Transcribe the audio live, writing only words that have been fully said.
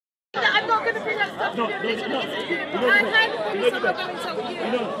not going to bring up stuff to do with religion, but I can promise I'm not going to tell you.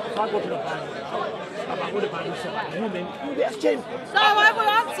 You know, if I go to the Bible, about what the Bible says about women, you have changed. No, I will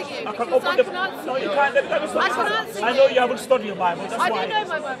answer you because I can answer No, you. you can't. Let me I can answer you. I know you haven't studied your Bible. That's I why. do know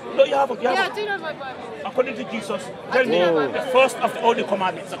my Bible. No, you haven't. Yeah, I do know my Bible. According to Jesus, tell me the first of all the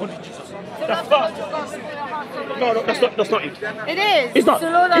commandments. According to Jesus, So the that's first. what God said, No, that's not it. It is. It's not. The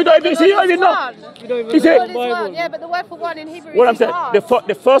Lord You don't even see. You don't even know. He The said. Lord is one. Yeah, but the word for one in Hebrew What I'm is saying, echad.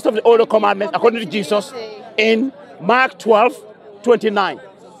 the first of the order commandments, according to Jesus, in Mark 12:29.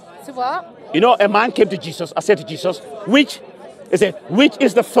 So what? You know, a man came to Jesus. I said to Jesus, which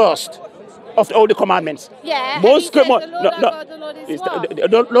is the first of the older commandments? Yeah. Most and he said, common. the Lord our God, the Lord is one.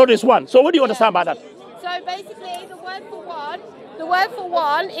 The Lord is one. So what do you understand about that? So basically, the word for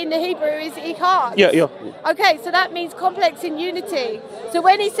one in the Hebrew is echad. Yeah. Okay, so that means complex in unity. So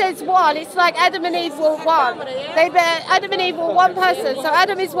when he says one, it's like Adam and Eve were one. Adam and Eve were one person. So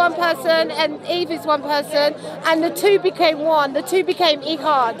Adam is one person and Eve is one person, and the two became one. The two became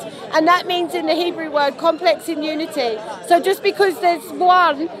echad, and that means in the Hebrew word complex in unity. So just because there's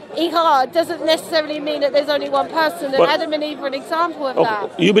one echad doesn't necessarily mean that there's only one person. And But- Adam and Eve are an example of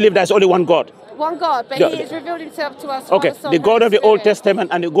that. You believe there's only one God? One God, but Yeah. He has revealed Himself to us. Okay, Father, Son, the God Holy of the Old Spirit.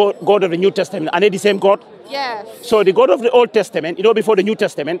 Testament and the God of the New Testament, are they the same God? Yes. So the God of the Old Testament, you know, before the New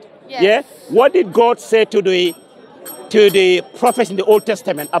Testament, Yes. yeah, what did God say to the prophets in the Old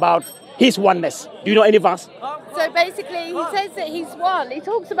Testament about His oneness? Do you know any verse? So basically, He says that He's one. He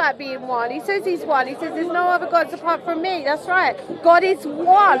talks about being one. He says He's one. He says there's no other gods apart from me. That's right. God is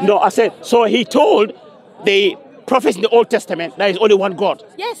one. No, I said, so He told the prophets in the Old Testament there is only one God.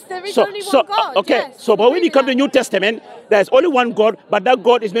 Yes, there is only one God. Okay, Yes, so but when agree you come to with the New Testament, there's only one God, but that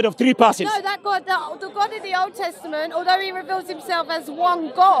God is made of three persons. No, that God, the God in the Old Testament, although He reveals Himself as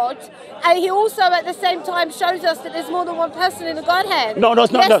one God, and He also at the same time shows us that there's more than one person in the Godhead. No,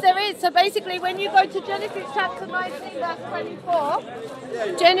 it's not. Yes, No. there is. So basically, when you go to Genesis chapter 19, verse 24,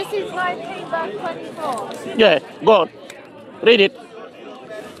 Genesis 19, verse 24. Yeah, God. Read it.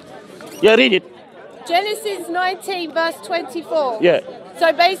 Yeah, read it. Genesis 19, verse 24. Yeah.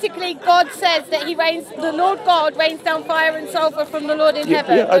 So basically, God says that He rains, the Lord God rains down fire and sulfur from the Lord in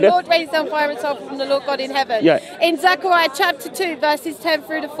heaven. The Lord rains down fire and sulfur from the Lord God in heaven. Yeah. In Zechariah chapter 2, verses 10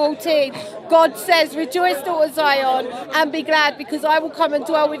 through to 14, God says, "Rejoice, daughter Zion, and be glad, because I will come and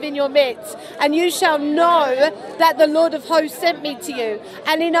dwell within your midst. And you shall know that the Lord of hosts sent me to you."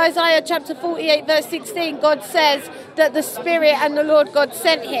 And in Isaiah chapter 48, verse 16, God says that the Spirit and the Lord God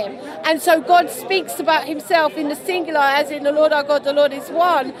sent Him. And so God speaks about Himself in the singular, as in the Lord our God, the Lord is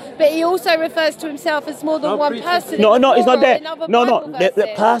one, but He also refers to Himself as more than one person. No, in the it's not plural there. in other No, Bible the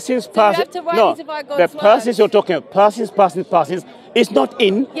verses. persons, So you have to rightly no, divide the God's persons word. you're talking about, persons, it's not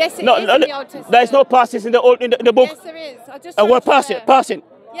in. Yes, it no, is in the Old Testament. There's no persons in the book. Yes, there is. I just A showed word you person, where. person.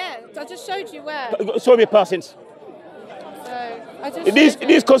 Yeah, I just showed you where. Show me persons. So I just This showed you.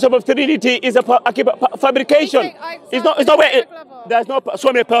 this concept of Trinity is a fabrication. It's not where there's no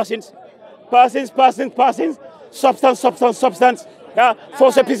so many persons, substance. Yeah,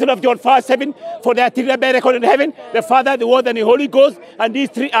 first epistle of John 5:7. For there are three that bear record in heaven: the Father, the Word, and the Holy Ghost. And these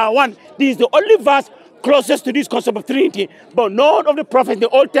three are one. This is the only verse closest to this concept of Trinity. But none of the prophets in the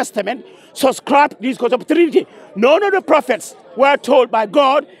Old Testament subscribed to this concept of Trinity. None of the prophets were told by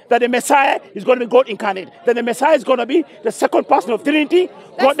God that the Messiah is going to be God incarnate. That the Messiah is going to be the second person of Trinity,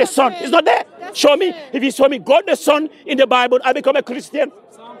 God the Son. It's not there. Show me. If you show me God the Son in the Bible, I become a Christian.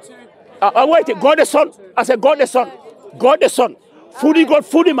 Wait, God the Son. I said God the Son. God the Son. Fully God,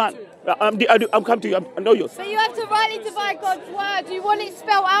 fully man. I'm coming to you. I know you. So you have to rightly divide God's word. You want it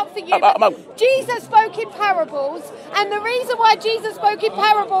spelled out for you. Jesus spoke in parables, and the reason why Jesus spoke in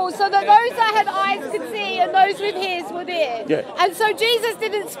parables so that those that had eyes could see and those with ears would hear. Yeah. And so Jesus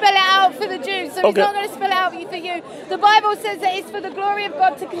didn't spell it out for the Jews, so He's not going to spell it out for you. The Bible says that it's for the glory of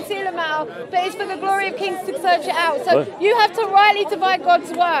God to conceal a matter, but it's for the glory of kings to search it out. So you have to rightly divide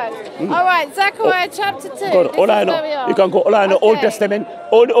God's word. All right, Zechariah chapter 2. God, all I know, you can go all I know, Old Testament,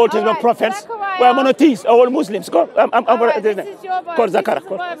 all the Old Testament prophets. We're monotheists, all Muslims. Go, this is your Bible. God, This is Zachariah. the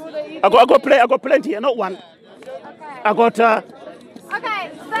Bible that you I got plenty, not one. I got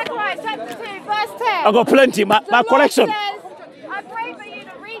Okay, Zechariah chapter 2, verse 10. I got plenty, my collection. Lord says, I pray for you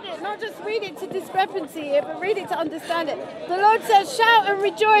to read it, not just read it to discrepancy here, but read it to understand it. The Lord says, shout and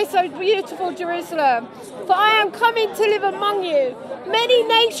rejoice, O beautiful Jerusalem, for I am coming to live among you. Many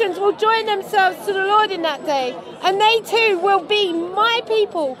nations will join themselves to the Lord in that day, and they too will be my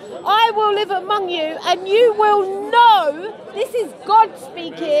people. I will live among you, and you will know, this is God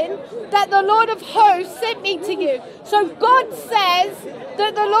speaking, that the Lord of hosts sent me to you. So God says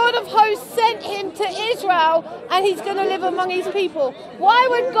that the Lord of hosts sent him to Israel, and He's going to live among His people. Why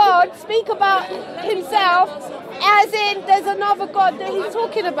why would God speak about himself as in there's another God that he's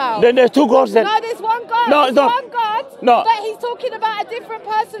talking about? Then there's two gods then. No, there's one God. No, There's no. one God. No. But he's talking about a different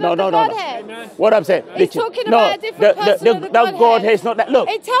person No, of the no, no, Godhead. no. What I'm saying. He's talking about a different person of the that Godhead is not that. Look.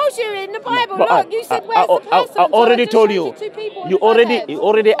 It tells you in the Bible. But Look, you said where's the person? I already told you. You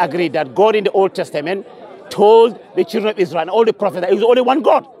already agreed that God in the Old Testament told the children of Israel and all the prophets that it was only one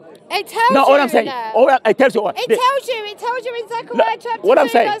God. It tells No, you. what I'm saying. I tell you what. It tells you in Zechariah chapter 2, what I'm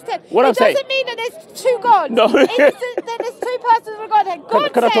saying. verse 10. What I'm saying. It doesn't mean that there's two gods. No. It isn't that there's two persons of the Godhead.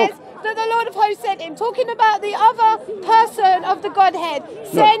 God Can I says talk? that the Lord of hosts sent him. Talking about the other person of the Godhead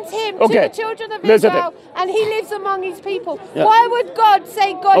sent him to the children of Israel, and he lives among his people. Yeah. Why would God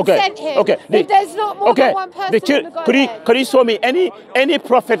say God sent him if there's not more than one person in the Godhead? Could you show me any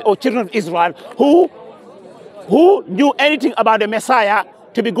prophet or children of Israel who knew anything about the Messiah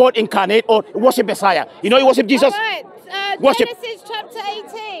to be God incarnate or worship Messiah? You know, he worship Jesus. All right. Worship. Genesis chapter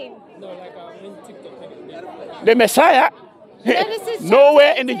 18. The Messiah, Genesis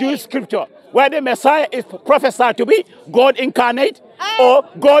nowhere chapter in the 18. Jewish scripture where the Messiah is prophesied to be God incarnate or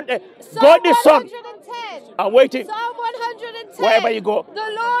God the Son. 110. I'm waiting. Psalm 110. Wherever you go. The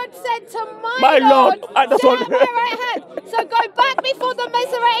Lord said to My Lord, that's sit all. at my right hand. So go back before the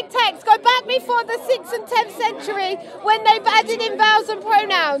Masoretic text. Go back before the 6th and 10th century when they've added in vowels and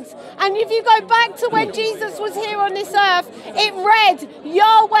pronouns. And if you go back to when Jesus was here on this earth, it read,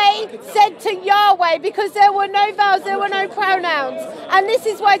 Yahweh said to Yahweh, because there were no vowels, there were no pronouns. And this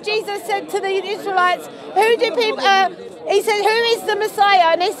is why Jesus said to the Israelites, who do people... he said, who is the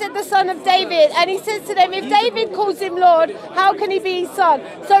Messiah? And they said, the son of David. And he says to them, if David calls him Lord, how can he be his son?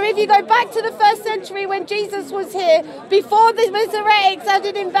 So if you go back to the 1st century when Jesus was here, before the Masoretics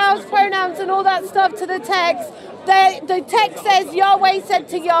added in vowels, pronouns and all that stuff to the text, the text says Yahweh said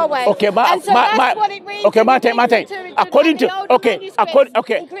to Yahweh. Okay, but and so that's what it reads. okay, Martin. According to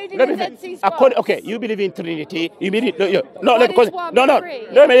you believe in Trinity. You believe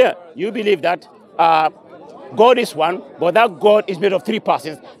you believe that God is one, but that God is made of three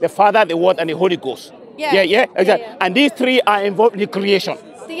persons: the Father, the Word, and the Holy Ghost. Exactly. Yeah. And these three are involved in the creation.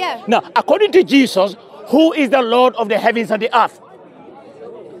 Yeah. Now, according to Jesus, who is the Lord of the heavens and the earth?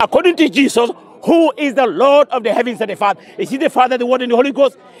 According to Jesus, who is the Lord of the heavens and the earth? Is he the Father, the Word, and the Holy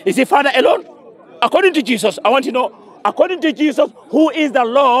Ghost? Is he Father alone? According to Jesus, I want to know, according to Jesus, who is the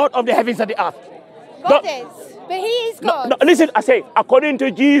Lord of the heavens and the earth? God is, but he is God. No, listen, I say, according to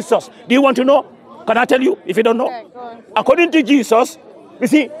Jesus, do you want to know? Can I tell you if you don't know? Okay, go on. According to Jesus, you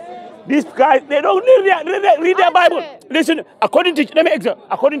see, these guys, they don't read their Bible. Listen, according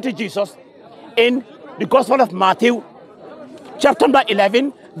to Jesus, in the Gospel of Matthew, chapter number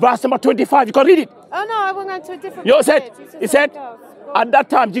 11, verse number 25, you can read it. Oh no, I went on to a different He said, at that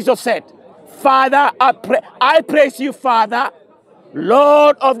time, Jesus said, Father, I praise you, Father,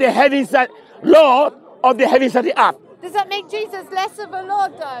 Lord of the heavens and the earth. Does that make Jesus less of a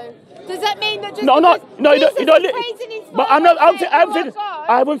Lord, though? Does that mean that just No, you don't. Praising his But Father,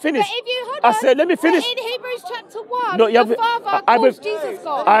 I haven't finished. But if you hold I said, let me finish. In Hebrews chapter 1, No, you the Father calls Jesus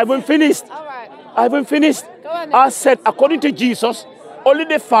God. I haven't finished. All right. I haven't finished. Go on then. I said, according to Jesus, only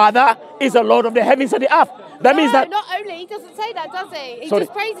the Father is the Lord of the heavens and the earth. That means that... not only. He doesn't say that, does he? He Sorry.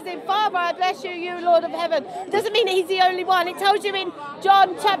 just praises him. Father, I bless you, you Lord of heaven. It doesn't mean that he's the only one. It tells you in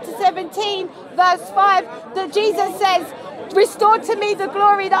John chapter 17, verse 5, that Jesus says, restore to me the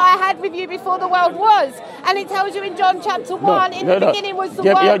glory that I had with you before the world was. And it tells you in John chapter 1, in the beginning was the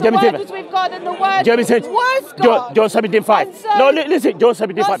Word, the Word was with God, and the Word was God. John 17:5. So, no, listen, John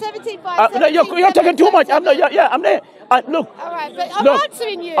 17:5. 17:5. You're talking too much. I'm there. Look. All right, but I'm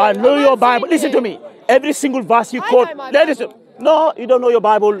answering you. I know your Bible. Listen to me. Every single verse you quote. Listen. No, you don't know your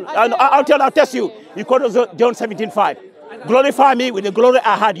Bible. I'll test you. You quote John 17:5. Glorify me with the glory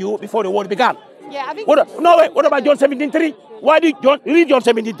I had you before the world began. Yeah, I think what about John 17:3? Why did John read John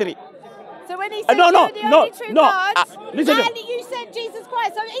 17:3? So when he said the only true God, listen and you said Jesus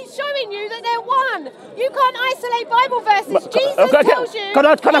Christ, so he's showing you that they're one. You can't isolate Bible verses. Jesus tells you Can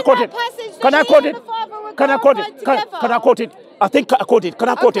I quote it? Can I quote it? Can I quote it? I think I quote it. Can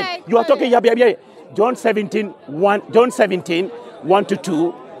I quote it? You are talking, yeah. John 17, 1 to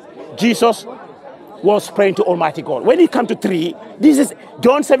 2, Jesus was praying to Almighty God. When he come to 3, this is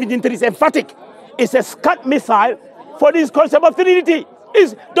John 17:3 is emphatic. It's a Scud missile for this concept of Trinity.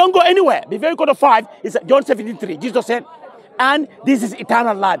 Don't go anywhere. Before you go to 5, it's John 17:3. Jesus said, and this is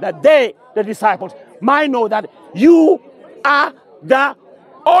eternal life, that they, the disciples, might know that you are the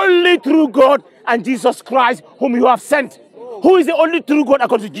only true God and Jesus Christ whom you have sent. Who is the only true God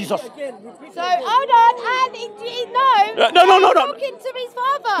according to Jesus? So hold on, and No. I'm talking to his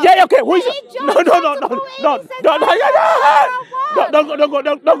father. Yeah, okay. Who is In it? John No. chapter 14, No. it says, Don't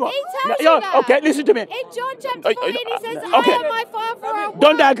go. He tells you that. Okay, listen to me. In John chapter 14, he says, okay. I and my father are one.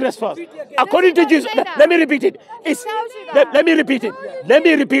 Don't digress first. According to don't Jesus, say that. let me repeat it. tells you that. Let me repeat it. Let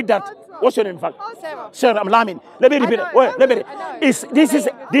me repeat that. What's your name, in fact? Oh, Sarah. Sarah, I'm Lamin. Let me repeat it. know, Wait, let me. I know.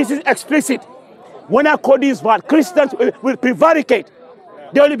 This is explicit. When I quote this word, Christians will prevaricate.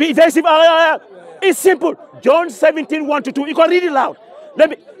 They will be evasive. It's simple. John 17:1-2. You can read it loud.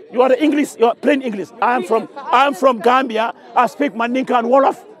 You are English. You are plain English. I am from Gambia. I speak Mandinka and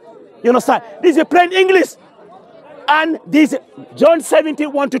Wolof. You understand? This is plain English. And this John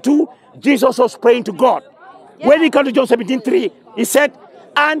 17:1-2. Jesus was praying to God. Yeah. When he came to John 17:3, he said,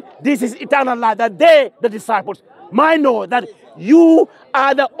 "And this is eternal life, that they, the disciples, might know that you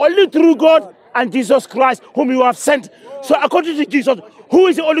are the only true God and Jesus Christ, whom you have sent." So according to Jesus, who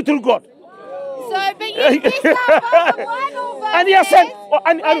is the only true God? So, but you missed out Bible verse. And he has said,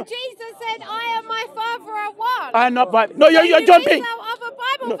 where Jesus said, I and my Father are one. I'm not Bible. No, you're jumping. You missed out other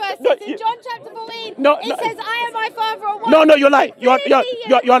Bible verses. no, In John chapter 14, No, it no. says, I and my Father are one. No, you're lying. You're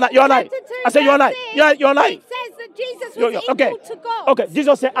lying. I said you're lying. You're lying. It says that Jesus was Okay. equal to God. Okay.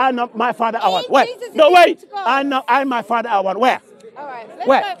 Jesus said, "I and my Father are one." Jesus Where? is No, equal wait. to God. I and my Father are one. Where? All right. Let's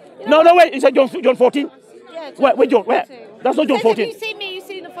Where? go. You know No, wait. He said John 14. Yeah, Where? John? Where? 14. That's not John It says, 14. If you see me, you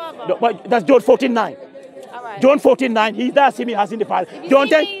see the Father. No, but that's John 14:9. All right. John 14:9. He that see me has seen the Father. you John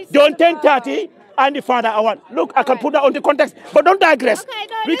see 10. me, you see John the 10:30. And the Father are one. Look, I can Alright. put that on the context, but don't digress. Okay,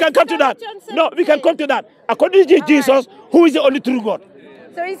 no, We let's can come go to that. to John No, we can 17. come to that. According to Jesus, who is the only true God?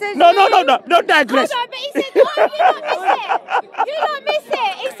 So he says, No, you- don't digress. Hold on, but he said, oh, you don't miss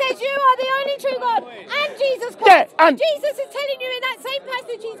it. He says, you are the only true God and Jesus Christ. Yeah, and- Jesus is telling you in that same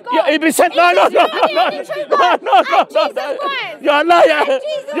passage he's God. Yeah, it be said, He no, says, no, you are the only true God no, and Jesus Christ. You're a liar. And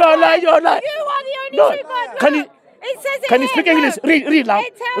Jesus You're a liar. Christ. You're a liar. You are the only No. true God. Can Look. you- It says it Can you here, speak English? look. Read loud.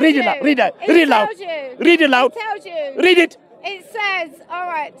 It tells Read it you. loud. Read it. It Read it loud. tells you. Read it loud. It tells you. Read it. It says, all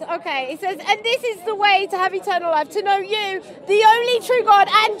right, okay. It says, and this is the way to have eternal life, to know you, the only true God,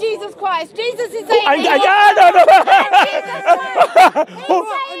 and Jesus Christ. Jesus is saying,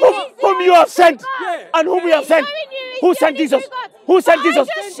 whom you have sent, and whom we have sent. Who sent Jesus? Who sent Jesus?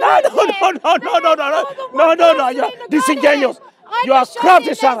 No. You're disingenuous. You are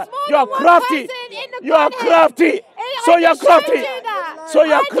crafty, Sarah. You are crafty. You are crafty. So you're crafty. So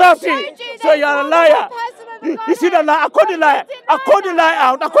you're crafty. So you're a liar. You see the lie? I call the lie. I call the lie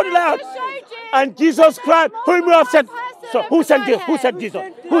out. I call the lie out. And Jesus Christ, whom you have sent. So who sent Jesus? Who sent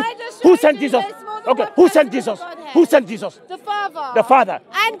Jesus? Who sent Jesus? Okay, who sent Jesus? Who sent Jesus? The Father. The Father.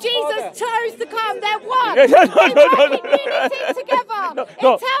 And Jesus chose to come. They're one. No. They're working unity together. No. It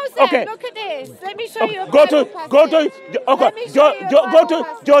tells them. Okay. Look at this. Let me show you a Go Bible to passage. okay. Let me show you a Go Bible to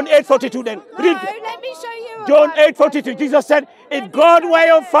passage. John 8:42 then. No, Read let me show you a John Bible 8:42. passage. Jesus said, Let "If me God show were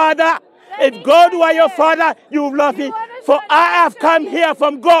your you. Father, Let me if God show were your you. Father, you would love me. You wanna For show I me? have come here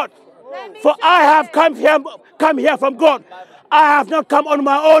from God. Let me For show I have you. come here from God. I have not come on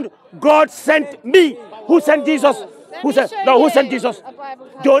my own. God sent me." Who sent Jesus? Let Who me sent? show No, who you sent Jesus? a Bible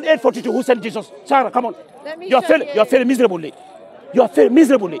passage. John 8:42. Who sent Jesus? Sarah, come on. Let me You're show failing. you. You're failing miserably. You're failing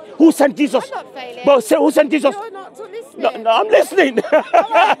miserably. Who sent Jesus? I'm not failing. But say, who sent Jesus? You're not listening. No, I'm listening.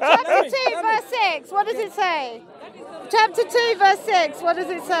 Chapter 2, verse 6. What does it say? Chapter 2, verse 6. What does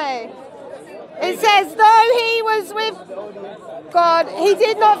it say? It says, though he was with God, he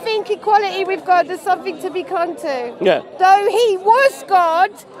did not think equality with God as something to be clung to. Yeah. Though he was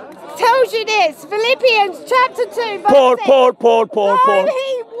God, tells you this. Philippians chapter 2, verse Paul, 6. Paul. Though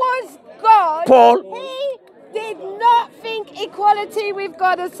he was God, Paul. he did not think equality with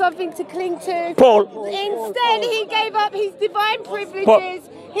God as something to cling to. Paul. Instead, he gave up his divine privileges.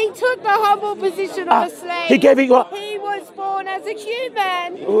 Paul. He took the humble position of a slave. he gave it what? He was born as a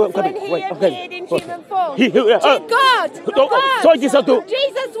human Oh, when okay, he wait, okay. appeared in human form. God. So Jesus do.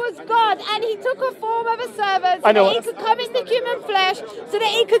 Jesus was God, and he took a form of a servant so I know. that he could come in the human flesh, so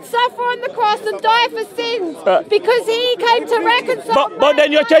that he could suffer on the cross and die for sins, because he came to reconcile. But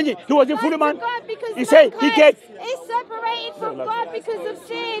then you're mankind changing. He wasn't fully man. to God, because He said he mankind gave. is separated from God because of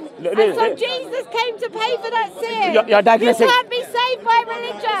sin. No, And so no. Jesus came to pay for that sin. You're digressing. You can't be saved by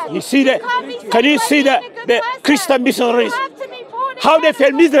religion. You see that? can't be saved Can you by see being that? a good The person. Christian missionaries, You have to be born how they again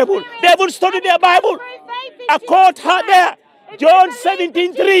felt of the miserable. Spirit. They haven't studied their Bible. Through faith in I Jesus quote her Christ. there. If John you believe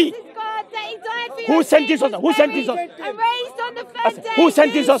that 17:3. Jesus is God, that he died for Who your sent sins, Jesus? was Who sent buried, Jesus? and raised on the third day, Who sent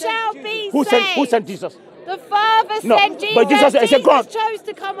you Jesus? shall be Who saved. sent Jesus? The Father Father sent Jesus. But Jesus said God. chose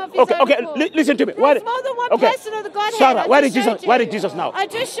to come of his own accord. Listen to me. There's more than one person of the Godhead. Sarah, where is Jesus? Where is Jesus now? I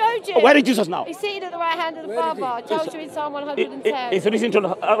just showed you. Where is Jesus now? He's seated at the right hand of the Father. I told you in Psalm 110. He's sitting to the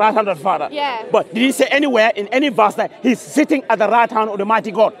right hand of the Father. Yeah. But did he say anywhere in any verse that he's sitting at the right hand of the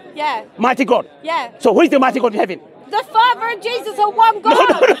mighty God? Yeah. Mighty God. Yeah. So who is the mighty God in heaven? The Father and Jesus are one God.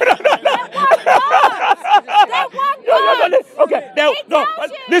 No. They're one God.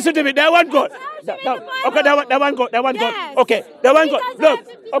 Okay. Listen to me. They're one God. Okay, they're one God. They're one God. Okay, they're one God. Look.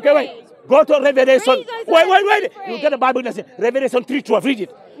 Okay, wait. Go to Revelation. Wait. You get the Bible lesson. Revelation 3:12. Read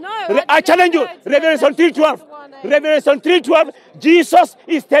it. No. I challenge you. Revelation 3:12. Revelation 3:12. Jesus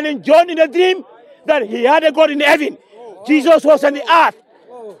is telling John in a dream that he had a God in heaven. Jesus was on the earth.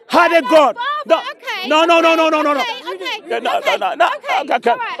 Had a God. No. Okay. No.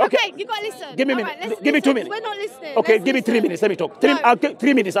 Okay. You got to listen. Give me a minute. Give me 2 minutes. We're not listening. Okay, give me 3 minutes. Let me talk. I'll give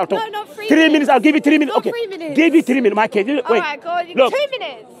 3 minutes. I'll talk. No, not 3 3 minutes. I'll give you 3 minutes. Not Okay. 3 minutes. Give me 3 minutes, my kid. Wait. All right, go on. 2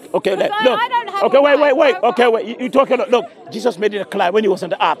 minutes. Okay, look. I don't have Okay, wait. a Okay, wait. You talk about. Look, Jesus made it clear when he was on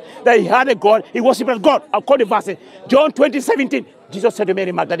the earth that he had a God. He worshipped God. I'll quote the verse. John 20:17. Jesus said to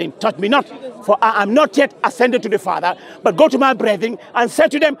Mary Magdalene, touch me not, for I am not yet ascended to the Father, but go to my brethren and say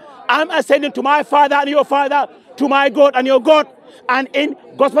to them, I'm ascending to my Father and your Father, to my God and your God. And in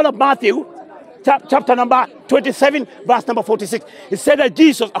Gospel of Matthew, chapter number 27, verse number 46, it said that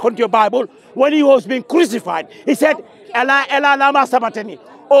Jesus, according to your Bible, when he was being crucified, he said, Eli, Eli, lama sabachthani.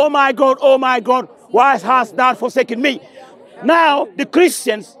 Oh my God, why hast thou forsaken me? Now, the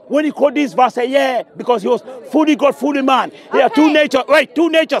Christians, when he quote this verse, say, yeah, because he was fully God, fully man. He had two natures. Right, two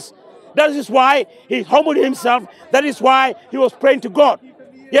natures. That is why he humbled himself. That is why he was praying to God.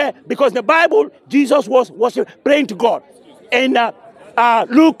 Yeah, because in the Bible, Jesus was praying to God. In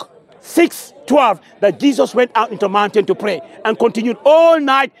Luke 6:12, that Jesus went out into the mountain to pray and continued all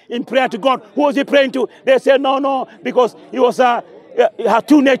night in prayer to God. Who was he praying to? They said, no, because he had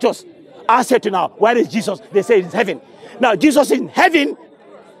two natures. I said to now, where is Jesus? They say it's heaven. Now, Jesus is in heaven,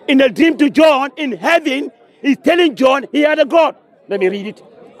 in a dream to John, in heaven, he's telling John he had a God. Let me read it.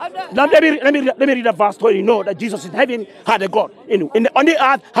 Now, let me read a verse so you know that Jesus in heaven had a God. On the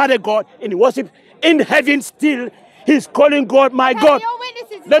earth had a God, in worship. In heaven still, he's calling God my God.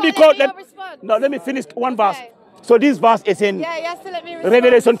 Let me finish one verse. So this verse is in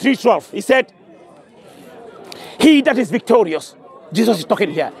Revelation 3:12. He said, he that is victorious, Jesus is talking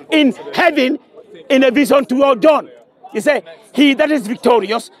here, in heaven, in a vision to John. He said, he that is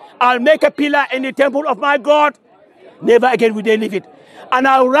victorious, I'll make a pillar in the temple of my God. Never again will they leave it. And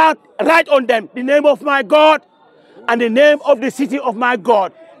I'll write on them the name of my God and the name of the city of my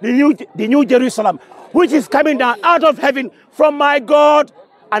God, the new Jerusalem, which is coming down out of heaven from my God.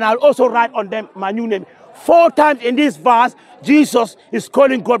 And I'll also write on them my new name. 4 times in this verse, Jesus is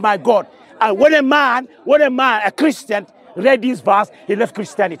calling God my God. And when a man, a Christian, read this verse, he left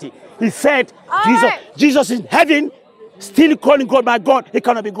Christianity. He said, Jesus is in heaven, still calling God my God. He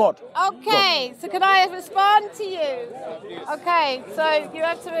cannot be God. Okay, so can I respond to you? Okay, so you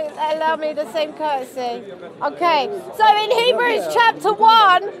have to allow me the same courtesy. Okay, so in Hebrews chapter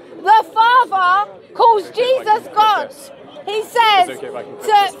 1, the Father calls Jesus God. He says,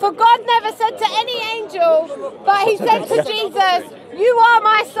 for God never said to any angel, but he said to Jesus, you are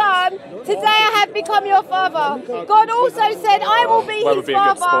my son, today I have become your father. God also said, I will be his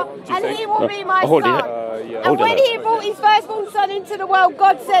father, and he will be my son. And when he brought his firstborn son into the world,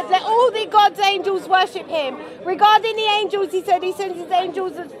 God said, let all the God's angels worship him. Regarding the angels, he said, he sends his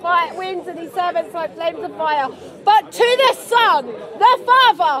angels as winds and his servants like flames of fire. But to the Son, the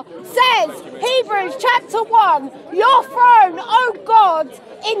Father, says, Hebrews chapter 1, your throne, O God,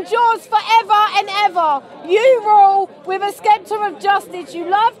 endures forever and ever. You rule with a scepter of justice. You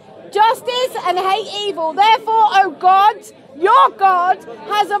love justice and hate evil. Therefore, O God, your God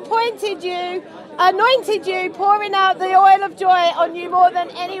has anointed you, pouring out the oil of joy on you more than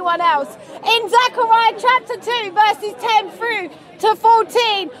anyone else. In Zechariah chapter 2, verses 10 through to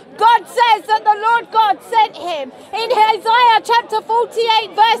 14, God says that the Lord God sent him. In Isaiah chapter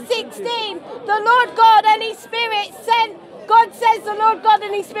 48, verse 16, the Lord God and his Spirit sent. God says the Lord God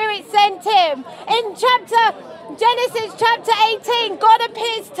and his Spirit sent him. In Genesis chapter 18, God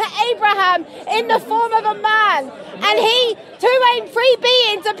appears to Abraham in the form of a man. And three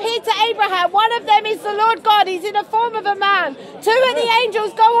beings appear to Abraham. One of them is the Lord God. He's in the form of a man. 2 of the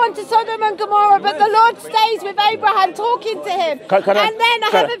angels go on to Sodom and Gomorrah, but the Lord stays with Abraham talking to him. Can I, and then I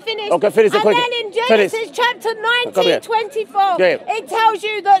haven't finished. Okay, finish the and question. then in Genesis chapter 19:24, it tells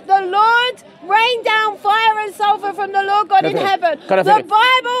you that the Lord rained down fire and sulfur from the Lord God in heaven. The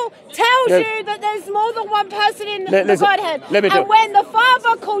Bible tells you that there's more than one person in the Godhead. And when the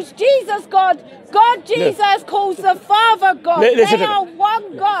Father calls Jesus God, God Jesus calls the Father God. They are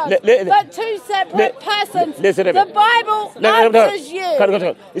one God, but two separate persons. The Bible answers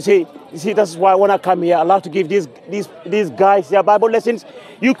you. You see, that's why when I come here, I love to give these guys their Bible lessons.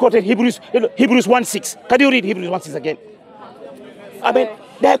 You quoted Hebrews 1:6. Can you read Hebrews 1:6 again? I mean,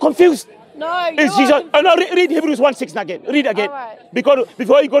 they're confused. No, it's Jesus. No, read Hebrews 1:6 again. Read again. Right. Because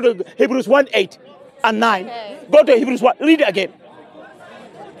before you go to Hebrews 1:8 and 9, go to Hebrews 1. Read it again.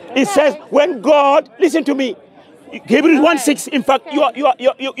 It says when God, listen to me. Hebrews 1:6. In fact,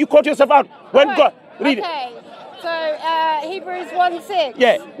 you quote yourself out. When God, read it. So Hebrews 1:6.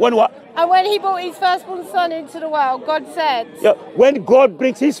 Yeah. When what? And when he brought his firstborn son into the world, God said. Yeah. When God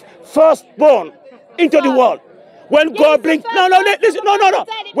brings his firstborn into the world. When God brings no, listen, no.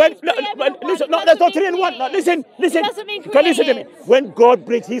 Listen, no, that's not 3 and 1. No, listen. Can listen to me. When God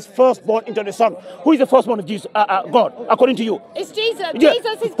brings his firstborn into the Son, who is the firstborn of Jesus? God, according to you. It's Jesus. Yeah.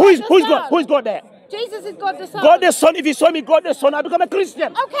 Jesus is God. Who's God? Who is God there? Jesus is God the Son. God the Son. If you saw me, God the Son, I become a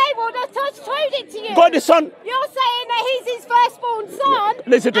Christian. Okay, well, that's told it to you. God the Son. You're saying that he's his firstborn son.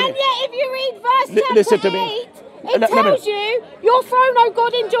 Listen to me. And yet, if you read verse chapter 8. It tells you your throne, O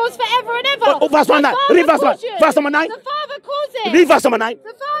God, endures forever and ever. Verse 9. Read verse 9. Verse number 9. The Father calls it. Read verse number 9.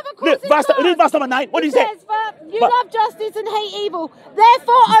 The Father calls it. Read verse number 9. What is it? You love justice and hate evil.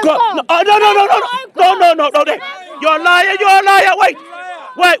 Therefore, O God. No. You're a liar. You're a liar. Wait.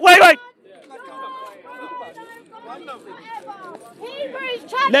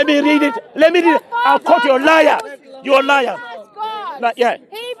 Let me read it. I'll quote you a liar. You're a liar. Yeah.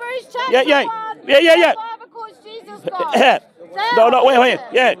 Hebrews chapter 1. Yeah. Father calls Jesus God. No, wait.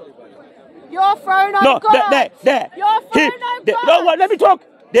 Yeah. Your throne, oh God. There. Your throne, oh God. No, let me talk.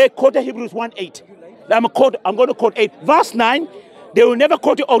 They quoted Hebrews 1:8. I'm going to quote 8. Verse 9, they will never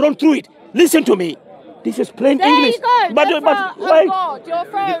quote it or run through it. Listen to me. This is plain English. There you go. But wait. God, your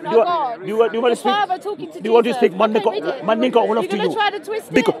throne, oh God. Do you want to speak? Father talking to Jesus. Do you want to speak? Mandinka, all You're to going you. to try to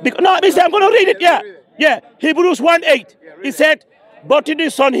twist it? No, I'm going to read it. Yeah. Hebrews 1:8. He said, but to the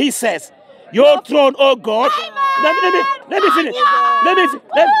Son he says, your throne, oh God. Let me finish. Let me finish.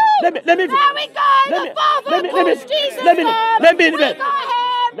 There we go. The Father calls Jesus God.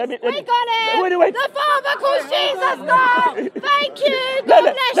 We got it. Wait. The Father calls Jesus God. Thank you. God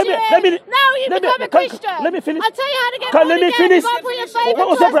bless you. Now you become a Christian. Let me finish. I'll tell you how to get born again. Let me finish. Put your faith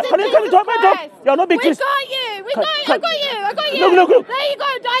and trust in Jesus Christ. You're not being Christian. We got you. I got you. Look. There you go.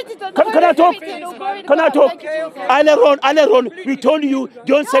 Can I talk? Can I talk? Aaron, we told you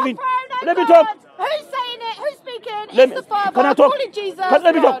John 7. Let me talk. Who's saying it? Who's speaking? It's the Father. Can I talk? Calling Jesus.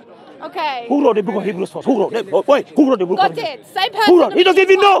 Let me talk. Okay. Who wrote the book of Hebrews first? Who wrote it? Wait, who wrote the book God of Hebrews? did. Same person. Who wrote? He doesn't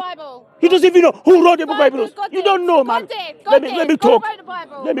even know. Bible. He doesn't even know who wrote the book of Hebrews. You don't know, man. God Let me talk.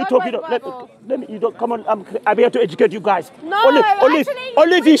 Let me talk. Let me. You don't come on. I'm here to educate you guys. No,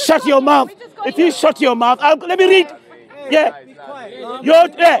 only if you shut your mouth. If you shut your mouth, let me read. Yeah.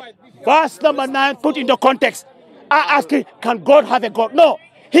 Verse number 9. Put into context. I ask you, can God have a God? No.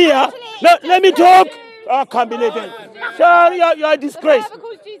 Here. Let me talk. I can't believe it. Sorry, you're a disgrace.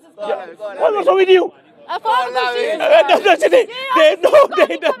 What's wrong with you?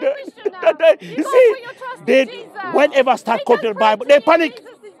 You see, whenever start quoting the Bible, they panic.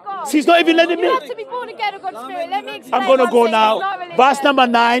 She's not even letting me. You have to be born again of God's Spirit. Let me explain. I'm going to go now. Verse number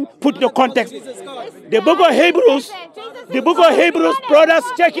 9, put in the context. The book of Hebrews, brothers,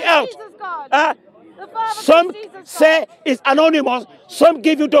 check it out. Some say it's anonymous. Some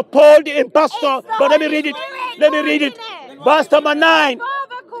give you to Paul the impostor. But let me read it. Verse number 9.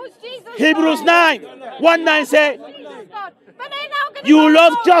 Hebrews 9. 1:9 say, you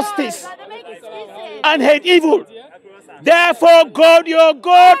love justice and hate evil. Therefore, God, your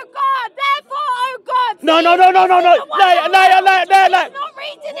God. Oh God. No. Liar. Not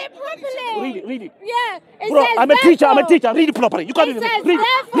reading it properly. Read it. Yeah. Bro, I'm a teacher. Read it properly. You can't read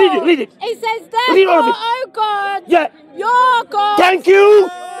it. Read it. It says, therefore, oh God. Yeah. Your God. Thank you.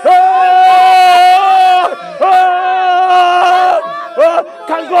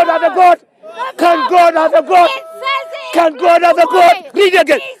 Can God have a God? Can God have a God? Can God have a God? Read it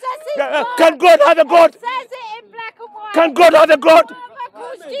again. Can God have a God? It says it in black and white. Can God have a God? God.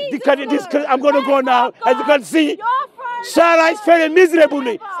 I'm going to go now. As you can see, Sarah is failing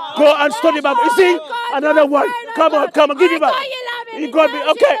miserably. Go and study Bible. You see, another one. Come on, give him back. You got me.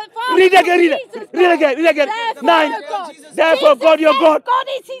 Okay. Read again. 9. Therefore, God, your God. God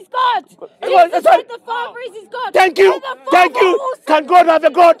is his God. Well, Jesus sorry. said the Father is his God. Thank you. And the Father Thank you. also Can God have a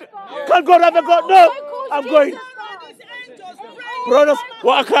God? Can God have a God? No. also calls I'm Jesus going. God. Brothers,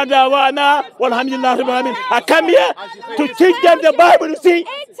 wa akrada wa ana walhamdulillah rabbil alamin. I come here to teach them the Bible. You see,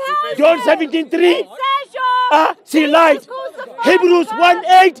 John 17:3. See light. Hebrews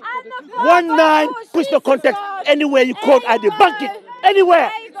 1:8, 1:9. Push the context anywhere you quote. I debunk it.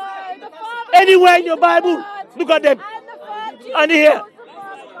 Anywhere. Anywhere in your Bible. Look at them. And here.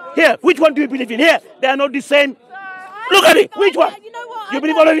 Here. Which one do you believe in? Here. They are not the same. Look at it. Which one? You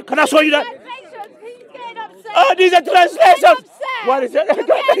believe already? Can I show you that? Oh, these are translations. What is it?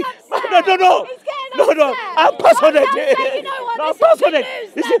 No. I'm passionate. I'm passionate.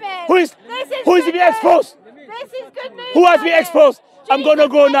 Who is being exposed? Who has been exposed? I'm going to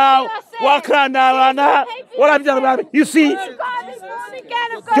go now. You see,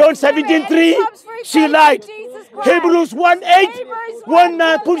 John 17:3, she lied. Hebrews 1:8,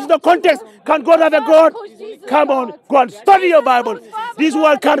 1:9, puts the context. Can God have a God? Come on, go and study your Bible. This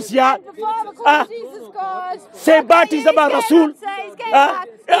world comes here. Say Baptist about Rasul.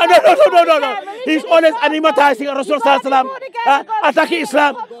 No. He's always animatizing Rasul Sallallahu attacking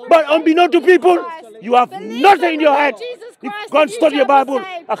Islam. But unbeknown to people, you have nothing in your head. You go and study your Bible.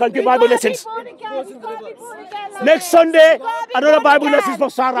 I can give Bible lessons. Next Sunday, another Bible lessons for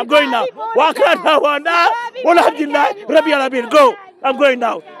Sarah. I'm going now. Go. I'm going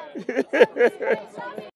now.